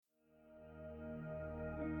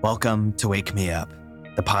Welcome to Wake Me Up,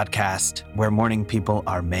 the podcast where morning people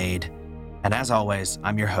are made. And as always,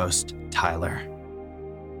 I'm your host, Tyler.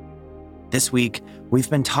 This week, we've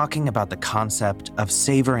been talking about the concept of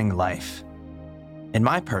savoring life. In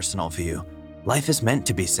my personal view, life is meant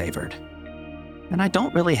to be savored. And I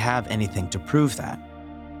don't really have anything to prove that.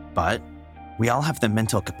 But we all have the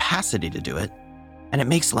mental capacity to do it, and it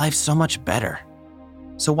makes life so much better.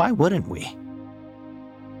 So why wouldn't we?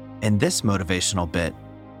 In this motivational bit,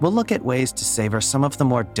 we'll look at ways to savor some of the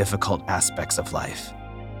more difficult aspects of life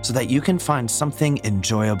so that you can find something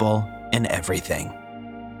enjoyable in everything.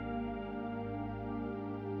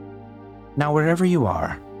 Now, wherever you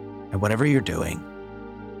are and whatever you're doing,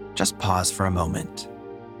 just pause for a moment.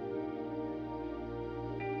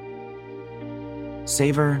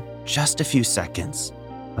 Savor just a few seconds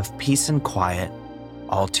of peace and quiet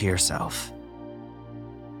all to yourself.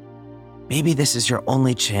 Maybe this is your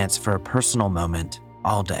only chance for a personal moment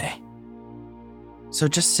all day. So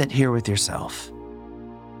just sit here with yourself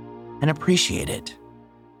and appreciate it.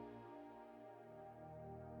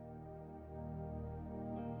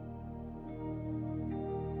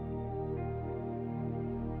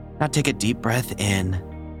 Now take a deep breath in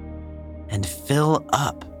and fill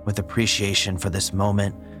up with appreciation for this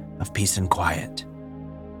moment of peace and quiet.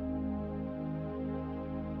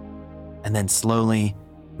 And then slowly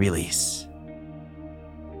release.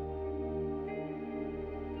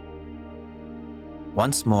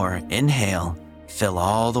 Once more, inhale, fill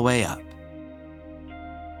all the way up.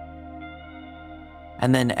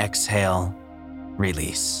 And then exhale,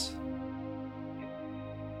 release.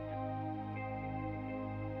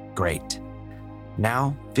 Great.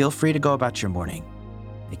 Now, feel free to go about your morning.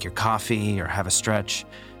 Make your coffee or have a stretch.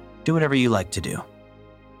 Do whatever you like to do.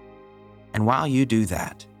 And while you do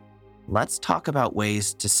that, let's talk about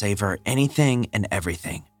ways to savor anything and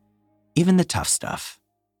everything, even the tough stuff.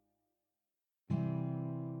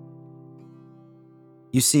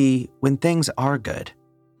 You see, when things are good,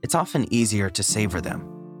 it's often easier to savor them.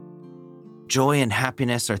 Joy and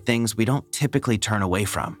happiness are things we don't typically turn away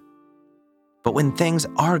from. But when things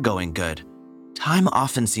are going good, time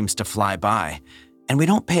often seems to fly by, and we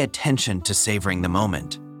don't pay attention to savoring the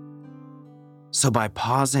moment. So by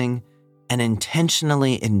pausing and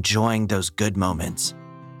intentionally enjoying those good moments,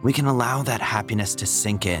 we can allow that happiness to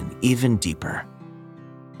sink in even deeper.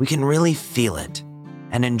 We can really feel it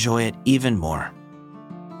and enjoy it even more.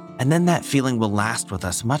 And then that feeling will last with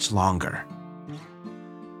us much longer.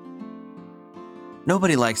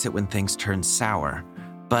 Nobody likes it when things turn sour,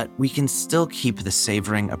 but we can still keep the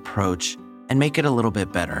savoring approach and make it a little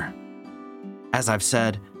bit better. As I've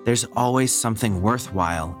said, there's always something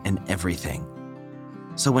worthwhile in everything.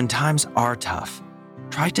 So when times are tough,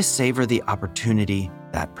 try to savor the opportunity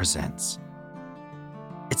that presents.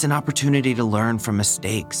 It's an opportunity to learn from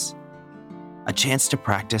mistakes, a chance to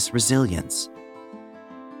practice resilience.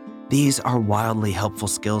 These are wildly helpful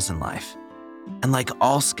skills in life. And like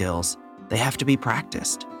all skills, they have to be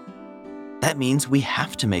practiced. That means we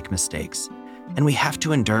have to make mistakes, and we have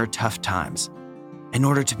to endure tough times in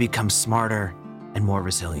order to become smarter and more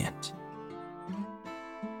resilient.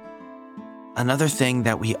 Another thing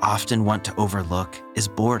that we often want to overlook is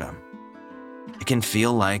boredom. It can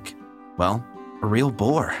feel like, a real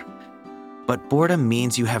bore. But boredom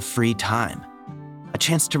means you have free time, a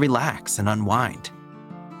chance to relax and unwind.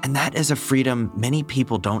 And that is a freedom many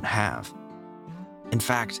people don't have. In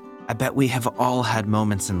fact, I bet we have all had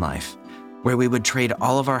moments in life where we would trade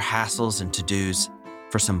all of our hassles and to-dos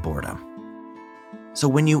for some boredom. So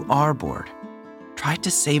when you are bored, try to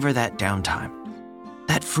savor that downtime,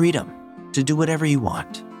 that freedom to do whatever you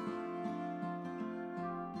want.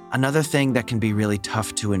 Another thing that can be really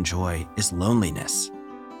tough to enjoy is loneliness.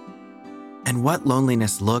 And what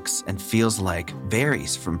loneliness looks and feels like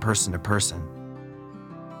varies from person to person.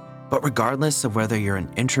 But regardless of whether you're an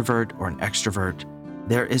introvert or an extrovert,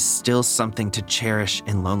 there is still something to cherish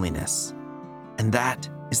in loneliness. And that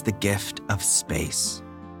is the gift of space.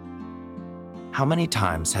 How many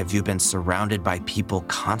times have you been surrounded by people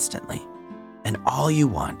constantly, and all you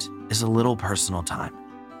want is a little personal time?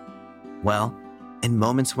 Well, in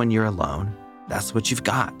moments when you're alone, that's what you've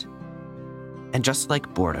got. And just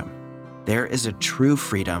like boredom, there is a true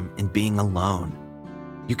freedom in being alone.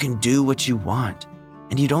 You can do what you want,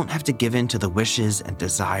 and you don't have to give in to the wishes and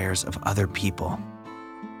desires of other people.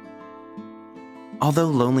 Although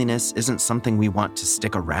loneliness isn't something we want to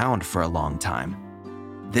stick around for a long time,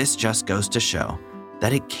 this just goes to show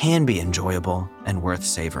that it can be enjoyable and worth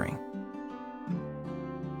savoring.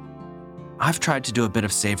 I've tried to do a bit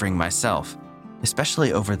of savoring myself,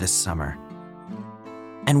 especially over this summer.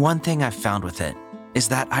 And one thing I've found with it is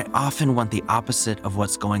that I often want the opposite of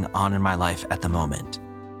what's going on in my life at the moment.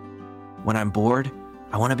 When I'm bored,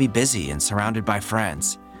 I want to be busy and surrounded by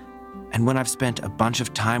friends. And when I've spent a bunch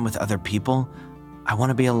of time with other people, I want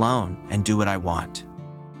to be alone and do what I want.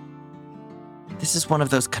 This is one of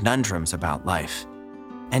those conundrums about life,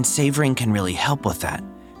 and savoring can really help with that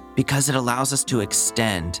because it allows us to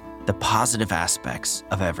extend the positive aspects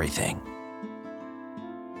of everything.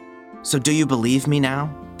 So do you believe me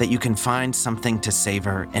now that you can find something to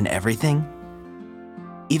savor in everything?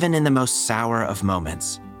 Even in the most sour of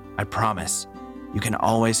moments, I promise you can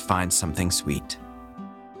always find something sweet.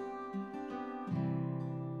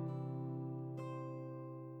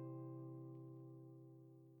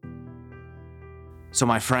 So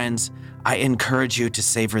my friends, I encourage you to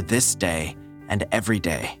savor this day and every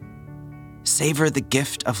day. Savor the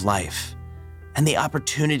gift of life and the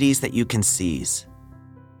opportunities that you can seize.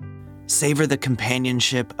 Savor the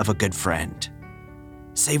companionship of a good friend.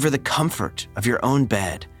 Savor the comfort of your own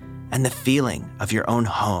bed and the feeling of your own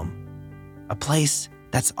home, a place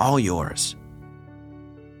that's all yours.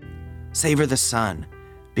 Savor the sun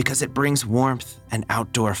because it brings warmth and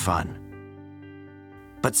outdoor fun.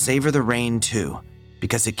 But savor the rain too,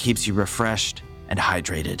 because it keeps you refreshed and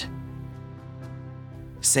hydrated.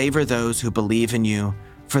 Savor those who believe in you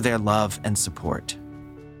for their love and support.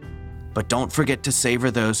 But don't forget to savor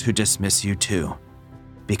those who dismiss you too,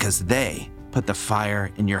 because they put the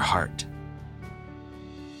fire in your heart.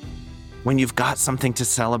 When you've got something to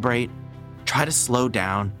celebrate, try to slow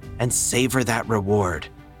down and savor that reward,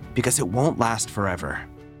 because it won't last forever.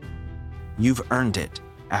 You've earned it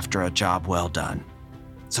after a job well done,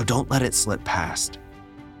 so don't let it slip past.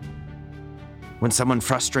 When someone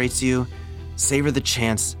frustrates you, savor the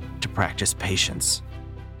chance to practice patience.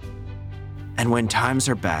 And when times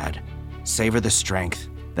are bad, savor the strength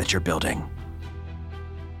that you're building.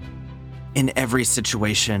 In every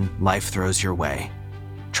situation life throws your way,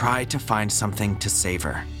 try to find something to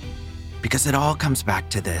savor, because it all comes back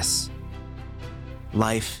to this.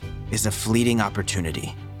 Life is a fleeting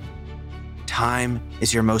opportunity. Time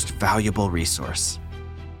is your most valuable resource.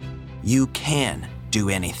 You can do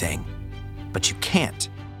anything, but you can't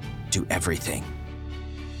do everything.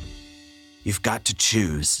 You've got to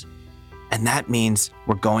choose, and that means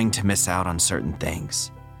we're going to miss out on certain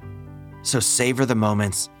things. So savor the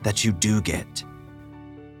moments that you do get.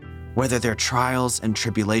 Whether they're trials and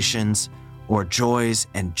tribulations or joys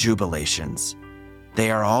and jubilations,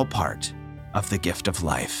 they are all part of the gift of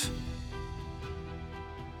life.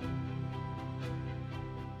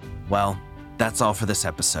 Well, that's all for this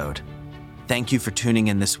episode. Thank you for tuning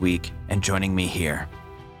in this week and joining me here.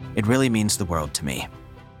 It really means the world to me.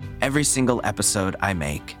 Every single episode I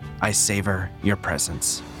make, I savor your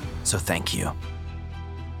presence. So thank you.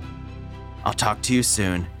 I'll talk to you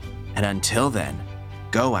soon, and until then,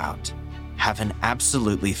 go out, have an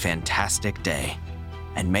absolutely fantastic day,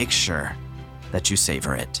 and make sure that you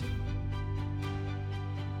savor it.